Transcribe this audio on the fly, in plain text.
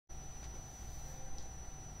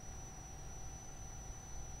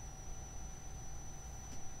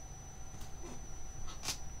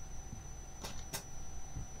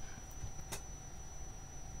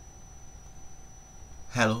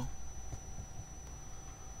Hello.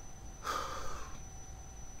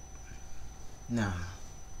 Nah,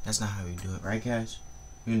 that's not how you do it, right, Cash?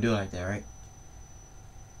 You don't do it like that, right?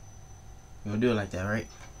 You don't do it like that, right?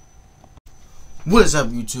 What is up,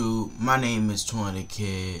 YouTube? My name is Twon-da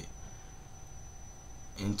Kid,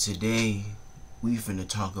 and today we finna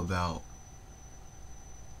talk about.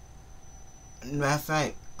 Matter of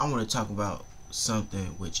fact, I want to talk about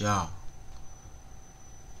something with y'all.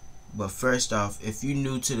 But first off, if you're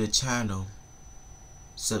new to the channel,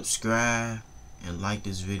 subscribe and like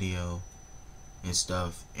this video and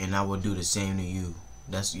stuff, and I will do the same to you.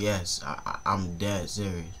 I'm dead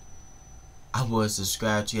serious. I will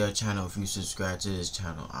subscribe to your channel if you subscribe to this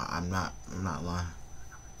channel. I'm not lying.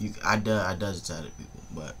 I does it to other people,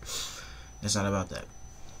 but it's not about that.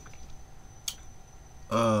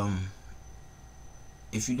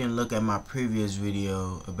 If you didn't look at my previous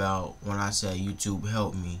video about when I said YouTube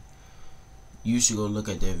helped me, you should go look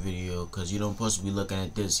at that video, because you don't supposed to be looking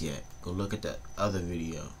at this yet. Go look at that other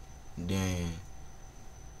video, then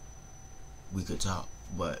we could talk.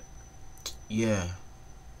 But yeah,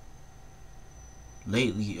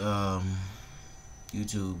 lately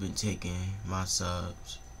YouTube been taking my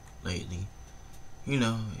subs lately. You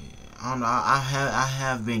know, I don't know, I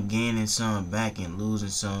have been gaining some back and losing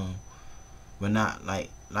some, but not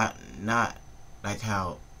like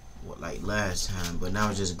how like last time, but now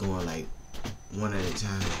it's just going like one at a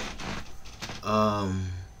time.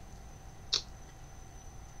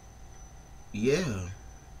 Yeah,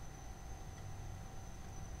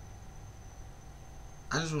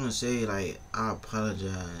 I just want to say, like, I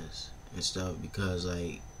apologize and stuff, because,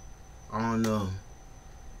 like, I don't know,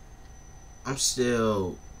 I'm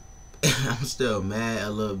still I'm still mad a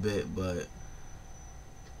little bit, but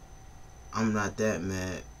I'm not that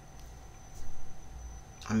mad.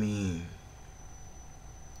 I mean,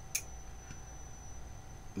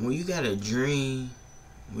 when you got a dream,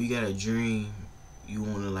 you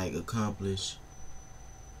want to like accomplish,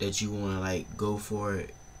 that you want to like go for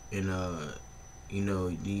it, and you know,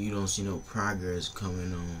 you don't see no progress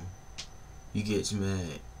coming on, you get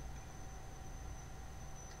mad.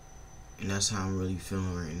 And that's how I'm really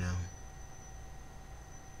feeling right now.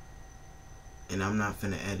 And I'm not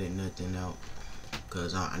finna edit nothing out,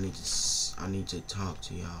 cause I need to talk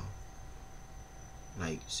to y'all.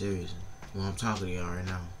 Like, seriously. Well, I'm talking to y'all right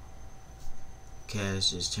now.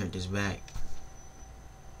 Cash just turned his back,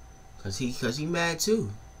 cause he mad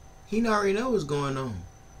too. He already know what's going on.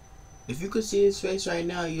 If you could see his face right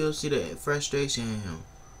now, you'll see the frustration in him.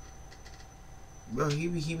 Bro, he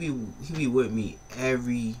be with me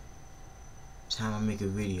every time I make a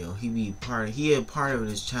video. He a part of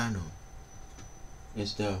this channel and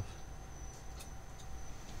stuff.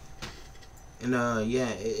 And yeah,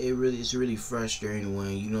 it's really frustrating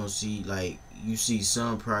when you don't see, like, you see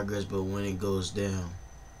some progress, but when it goes down,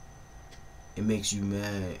 it makes you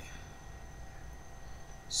mad.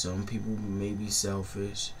 Some people may be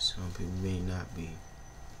selfish, some people may not be.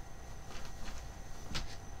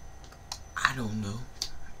 I don't know.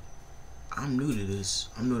 I'm new to this.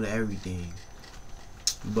 I'm new to everything.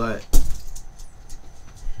 But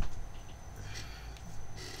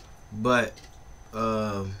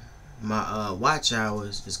my watch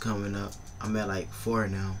hours is coming up. I'm at like 4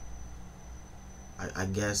 now. I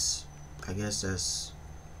guess that's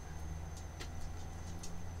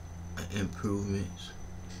an improvement.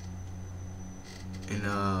 And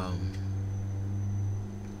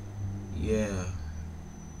yeah,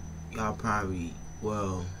 y'all probably,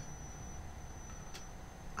 well,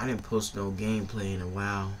 I didn't post no gameplay in a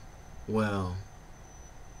while. Well,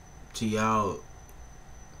 to y'all,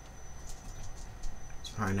 it's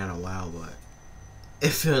probably not a while, but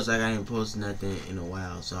it feels like I didn't post nothing in a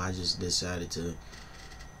while, so I just decided to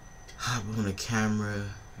hop on the camera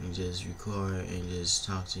and just record and just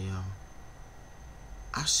talk to y'all.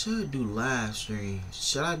 I should do live streams.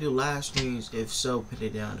 Should I do live streams? If so, put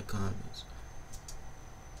it down in the comments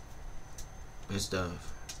and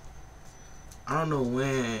stuff. I don't know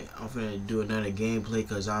when I'm gonna do another gameplay,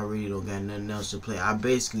 because I really don't got nothing else to play. I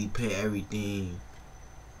basically put everything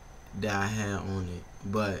that I had on it,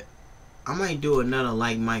 but I might do another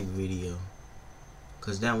Like Mike video,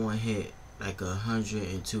 because that one hit like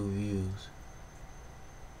 102 views.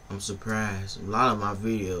 I'm surprised. A lot of my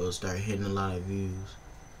videos start hitting a lot of views.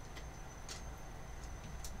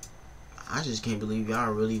 I just can't believe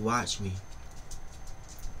y'all really watch me.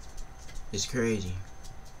 It's crazy.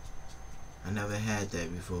 I never had that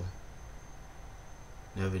before.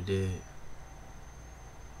 Never did.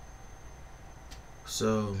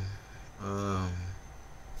 So,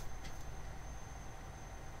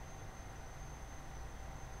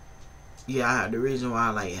 yeah, the reason why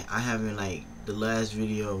like I haven't like the last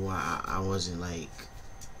video why I wasn't like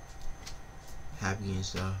happy and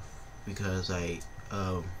stuff because like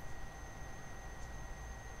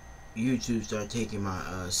YouTube started taking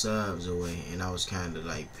my subs away, and I was kind of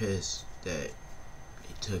like pissed that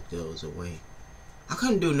they took those away. I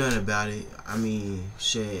couldn't do nothing about it. I mean,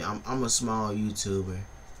 shit, I'm a small YouTuber,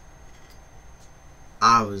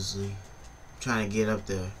 obviously trying to get up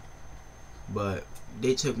there, but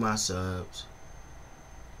they took my subs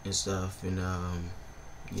and stuff, and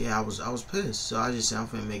yeah, I was pissed. So I just said I'm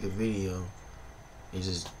finna make a video and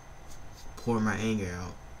just pour my anger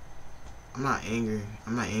out. I'm not angry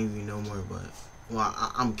no more, but well,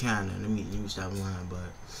 I'm kinda. Let me stop lying, but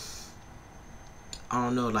I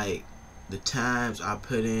don't know, like the times I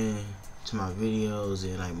put in to my videos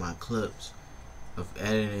and like my clips of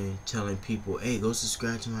editing, telling people, hey, go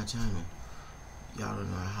subscribe to my channel. Y'all don't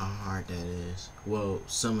know how hard that is. Well,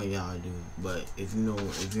 some of y'all do, but if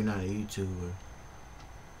you're not a YouTuber,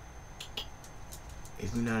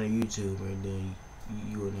 then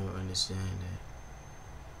you will never understand that.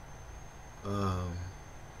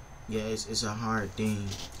 Yeah, it's a hard thing.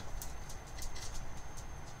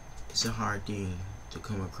 It's a hard thing to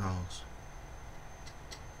come across.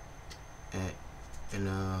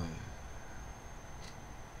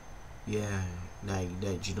 Yeah, like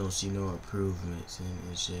that you don't see no improvements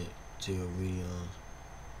and shit to your videos.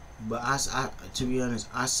 But I to be honest,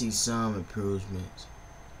 I see some improvements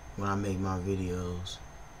when I make my videos.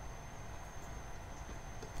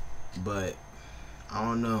 But I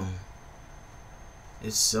don't know.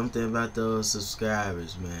 It's something about those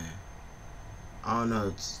subscribers, man. I don't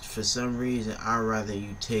know. For some reason, I'd rather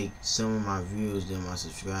you take some of my views than my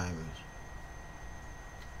subscribers.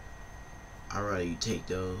 I'd rather you take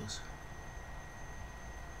those.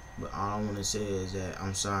 But all I want to say is that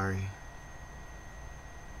I'm sorry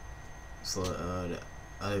for the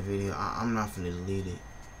other video. I'm not finna delete it.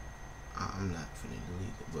 I'm not finna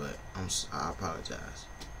delete it, but I apologize.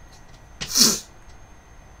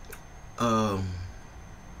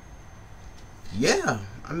 Yeah,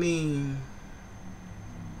 I mean,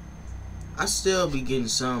 I still be getting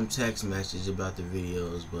some text message about the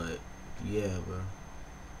videos, but yeah, bro.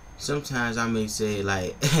 Sometimes I may say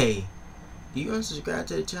like, hey, do you unsubscribe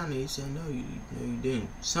to the channel? You say no, you didn't.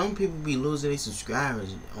 Some people be losing their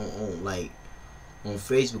subscribers on like on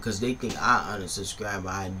Facebook because they think I unsubscribed,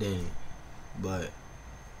 but I didn't. But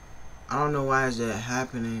I don't know why is that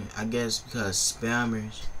happening. I guess because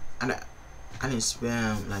spammers. I didn't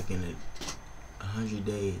spam like in 100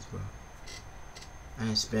 days, bro. I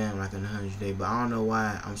didn't spam like in 100 days, but I don't know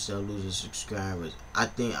why I'm still losing subscribers. I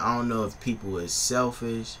don't know if people is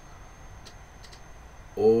selfish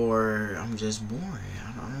or I'm just boring.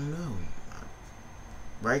 I don't know.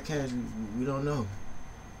 Right, Cash? We don't know.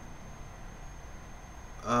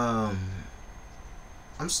 I'm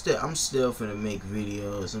still finna make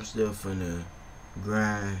videos. I'm still finna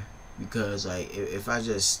grind because like if I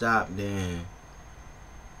just stop, then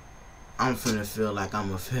I'm finna feel like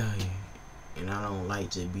I'm a failure, and I don't like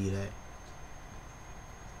to be that.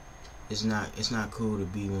 It's not cool to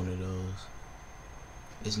be one of those.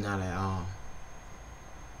 It's not at all.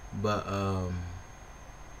 But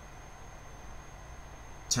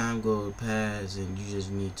time goes past and you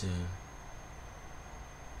just need to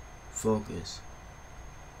focus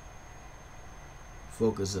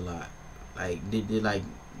a lot. Like did like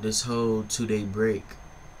this whole 2-day break.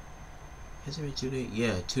 Has it been 2 days?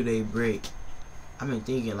 Yeah, 2-day break. I've been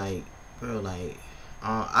thinking like, bro, like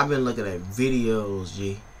I've been looking at videos,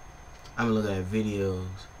 G. I've been looking at videos.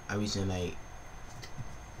 I be saying like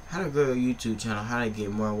how to grow a YouTube channel, how to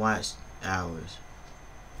get more watch hours.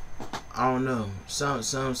 I don't know. Some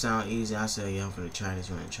sound easy. I say, yeah, I'm gonna try this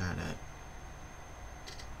one and try that.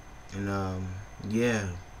 And yeah.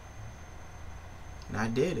 And I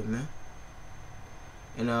did it, man.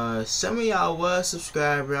 And some of y'all was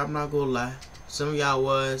subscriber, I'm not gonna lie. Some of y'all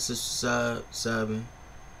was subbing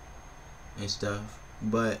and stuff.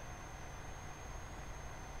 But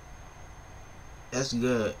that's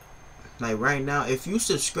good. Like right now, if you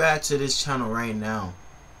subscribe to this channel right now,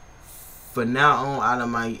 for now on, out of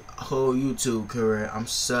my whole YouTube career, I'm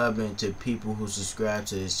subbing to people who subscribe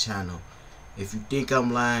to this channel. If you think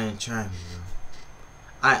I'm lying, try me,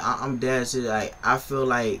 bro. I'm dead serious. Like I feel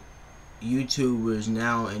like YouTubers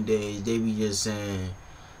nowadays, they be just saying,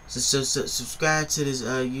 subscribe to this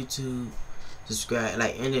YouTube, subscribe.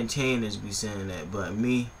 Like entertainers be saying that, but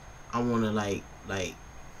me, I wanna like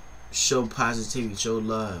show positivity, show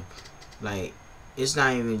love. Like it's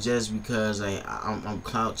not even just because like I'm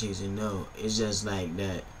clout chasing. No, it's just like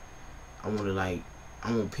that. I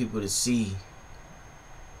want people to see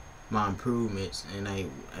my improvements, and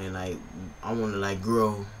like I want to like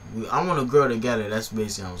grow. I want to grow together. That's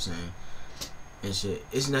basically what I'm saying. And shit,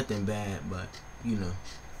 it's nothing bad, but you know,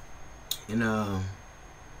 and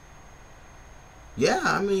yeah,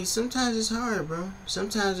 I mean, sometimes it's hard, bro.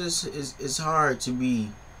 Sometimes it's hard to be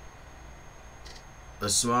a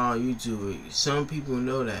small YouTuber. Some people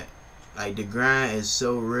know that. Like, the grind is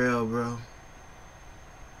so real, bro.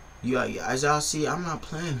 As y'all see, I'm not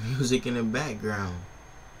playing music in the background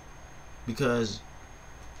because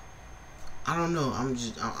I don't know.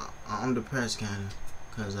 I'm depressed kind of,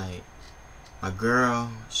 cause like my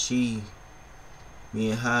girl,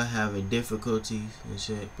 me and her having difficulties and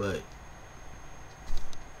shit, but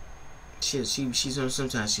shit, she's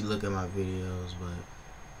sometimes she look at my videos,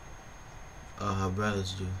 but her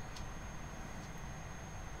brothers do.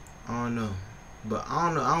 I don't know. But I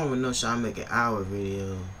don't know. I don't even know. Should I make an hour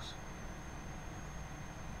videos?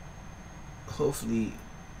 Hopefully,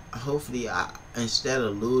 I, instead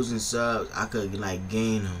of losing subs, I could like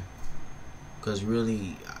gain them. Cause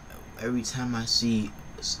really, every time I see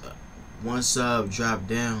one sub drop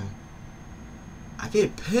down, I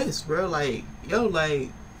get pissed, bro. Like, yo,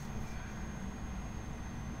 like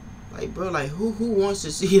bro, like who wants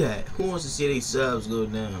to see that? Who wants to see these subs go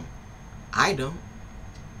down? I don't.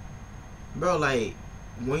 Bro, like,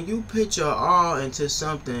 when you put your all into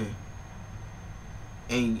something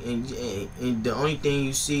and the only thing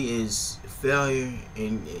you see is failure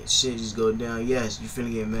and shit just go down, yes, you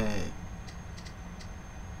finna get mad.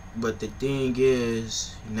 But the thing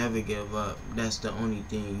is, never give up. That's the only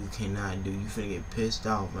thing you cannot do. You finna get pissed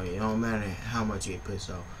off, man. It don't matter how much you get pissed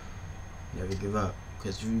off. Never give up.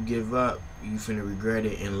 Because if you give up, you finna regret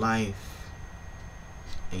it in life.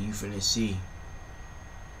 And you finna see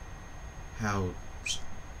how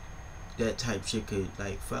that type shit could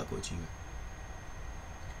like fuck with you.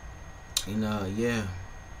 And yeah.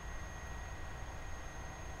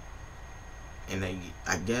 And I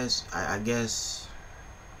guess I'm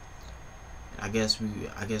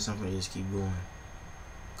gonna just keep going.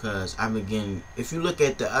 Cause I'm again, if you look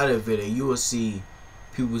at the other video, you will see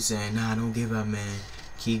people saying, nah, don't give up, man.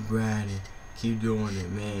 Keep grinding, keep doing it,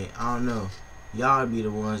 man. I don't know. Y'all be the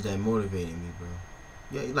ones that motivated me, bro.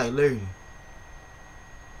 Yeah, like literally.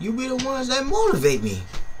 You be the ones that motivate me.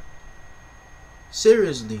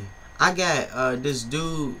 Seriously. I got this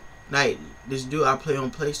dude I play on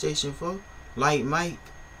PlayStation 4, like Mike.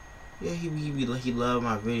 Yeah, he love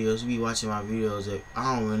my videos. He be watching my videos.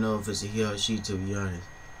 I don't even know if it's a he or she, to be honest.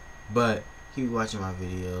 But he be watching my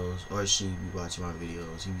videos, or she be watching my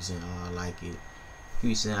videos. He be saying, oh, I like it. He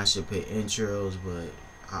be saying I should put intros, but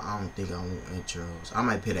I don't think I want intros. I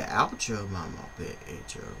might put an outro, but I'm not put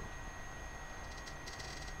intro.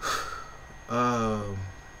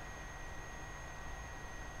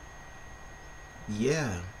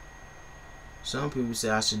 Yeah. Some people say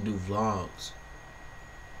I should do vlogs.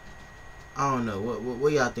 I don't know.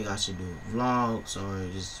 What y'all think I should do? Vlogs,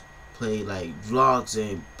 or just play like vlogs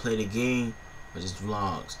and play the game, or just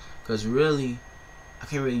vlogs? Cause really, I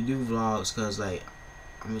can't really do vlogs cause like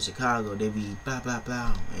I'm in Chicago. They be blah blah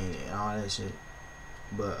blah and all that shit.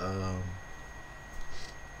 But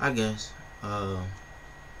I guess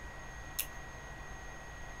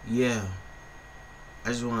yeah. I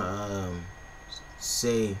just wanna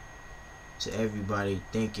say to everybody,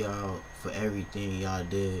 thank y'all for everything y'all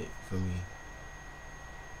did for me.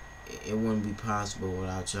 It wouldn't be possible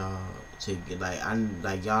without y'all to get like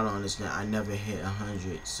y'all don't understand. I never hit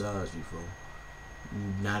 100 subs before,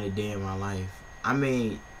 not a day in my life. I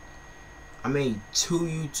made 2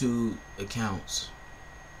 YouTube accounts.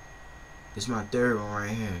 This is my 3rd one right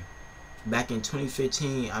here. Back in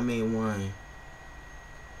 2015, I made one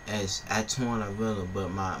as at Twon-da, but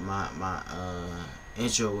my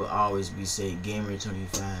intro will always be say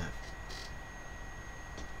Gamer25.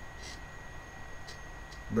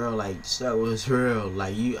 Bro, like stuff was real.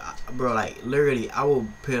 Like bro, like literally, I will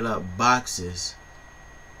put up boxes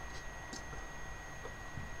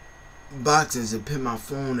and put my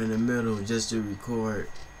phone in the middle just to record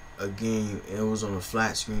a game. It was on a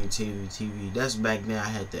flat screen TV. That's back then. I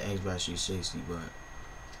had the Xbox 360, but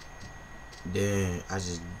then I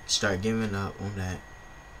just started giving up on that.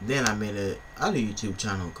 Then I made a other YouTube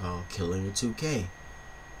channel called Killing 2K.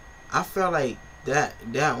 I felt like that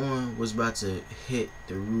one was about to hit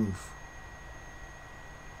the roof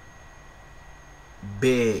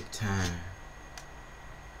big time,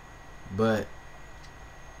 but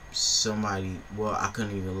somebody, well, I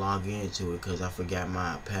couldn't even log into it because I forgot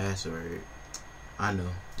my password. I know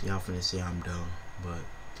y'all finna say I'm dumb, but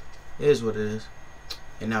it is what it is.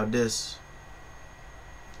 And now this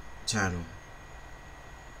channel,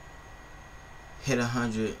 hit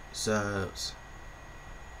 100 subs,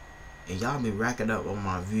 and y'all been racking up on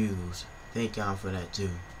my views. Thank y'all for that too.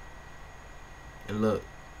 And look,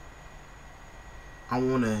 I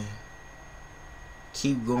wanna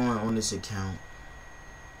keep going on this account,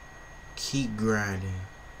 keep grinding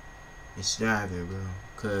and striving, bro,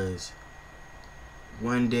 cause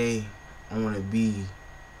one day I wanna be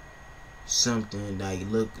something like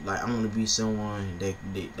I want to be someone that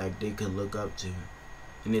they could look up to.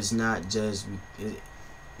 And it's not just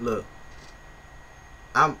look,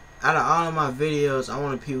 I'm out of all of my videos, I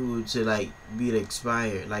want people to like be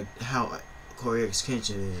inspired, like how Corey X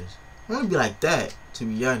Kenshin is. I want to be like that, to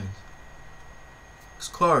be honest. It's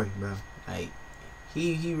Corey, bro. Like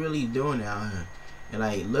he really doing it out here. And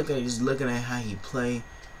like just looking at how he play,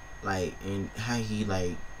 like, and how he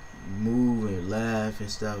like move and laugh and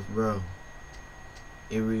stuff, bro.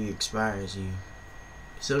 It really inspires you.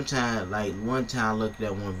 Sometimes, like one time I looked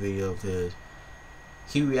at one video of his,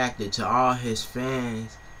 he reacted to all his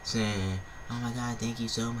fans saying, "Oh my God, thank you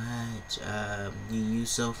so much. You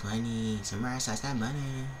so funny. Samurai Sauce that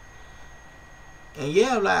money." And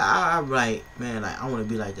yeah, like I'm like, man, like I want to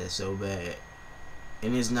be like that so bad.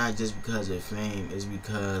 And it's not just because of fame. It's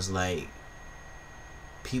because like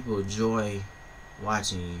people enjoy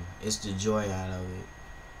watching you. It's the joy out of it,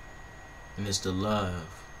 and it's the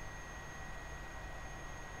love,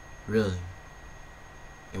 really.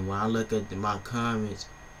 And when I look at my comments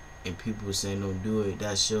and people saying don't do it,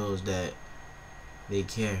 that shows that they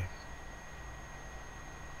care.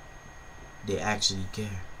 They actually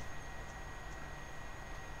care.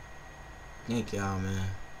 Thank y'all, man.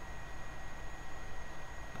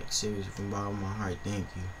 Like seriously, from the bottom of my heart, thank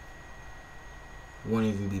you. It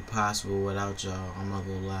wouldn't even be possible without y'all. I'm not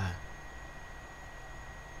gonna lie.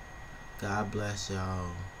 God bless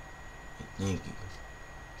y'all. Thank you.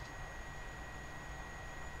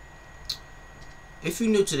 If you're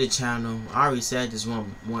new to the channel, I already said this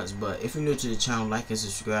once, but if you're new to the channel, like and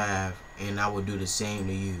subscribe, and I will do the same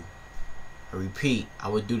to you. I repeat, I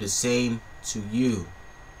will do the same to you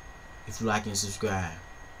if you like and subscribe.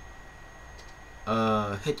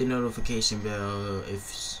 Hit the notification bell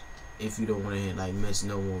if you don't want to like miss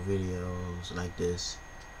no more videos like this.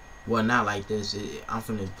 Well, not like this. I'm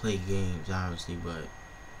finna play games, obviously, but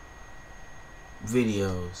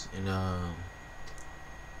videos. And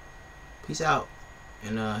peace out,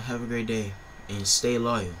 and have a great day, and stay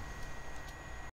loyal.